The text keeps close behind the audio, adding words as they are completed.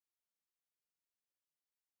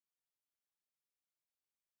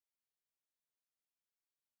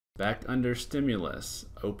Back under stimulus,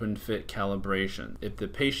 open fit calibration. If the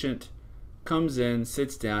patient comes in,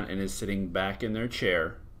 sits down, and is sitting back in their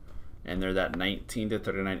chair, and they're that 19 to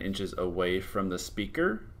 39 inches away from the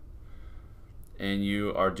speaker, and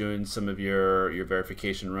you are doing some of your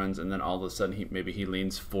verification runs, and then all of a sudden maybe he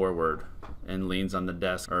leans forward and leans on the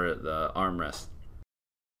desk or the armrest.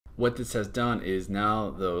 What this has done is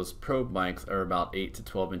now those probe mics are about 8 to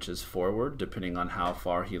 12 inches forward, depending on how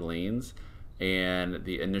far he leans. And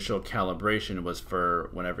the initial calibration was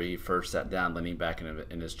for whenever he first sat down, leaning back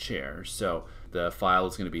in his chair. So the file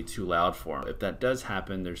is going to be too loud for him. If that does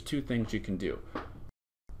happen, there's two things you can do.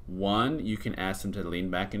 One, you can ask him to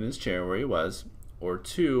lean back in his chair where he was, or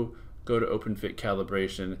two, go to open fit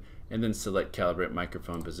calibration and then select calibrate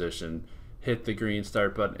microphone position, hit the green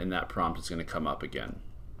start button, and that prompt is going to come up again.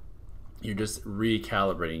 You're just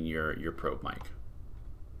recalibrating your probe mic.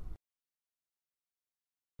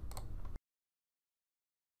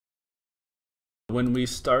 When we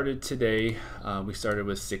started today, we started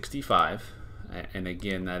with 65, and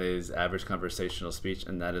again, that is average conversational speech,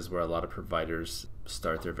 and that is where a lot of providers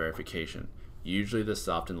start their verification. Usually the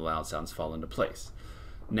soft and the loud sounds fall into place.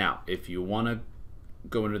 Now, if you want to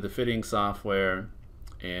go into the fitting software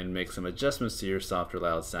and make some adjustments to your soft or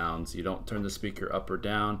loud sounds, you don't turn the speaker up or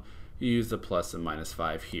down, you use the plus and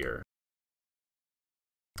 -5 here.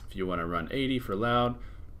 If you want to run 80 for loud,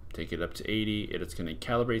 take it up to 80, it's going to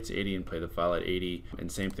calibrate to 80 and play the file at 80,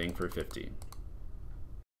 and same thing for 50.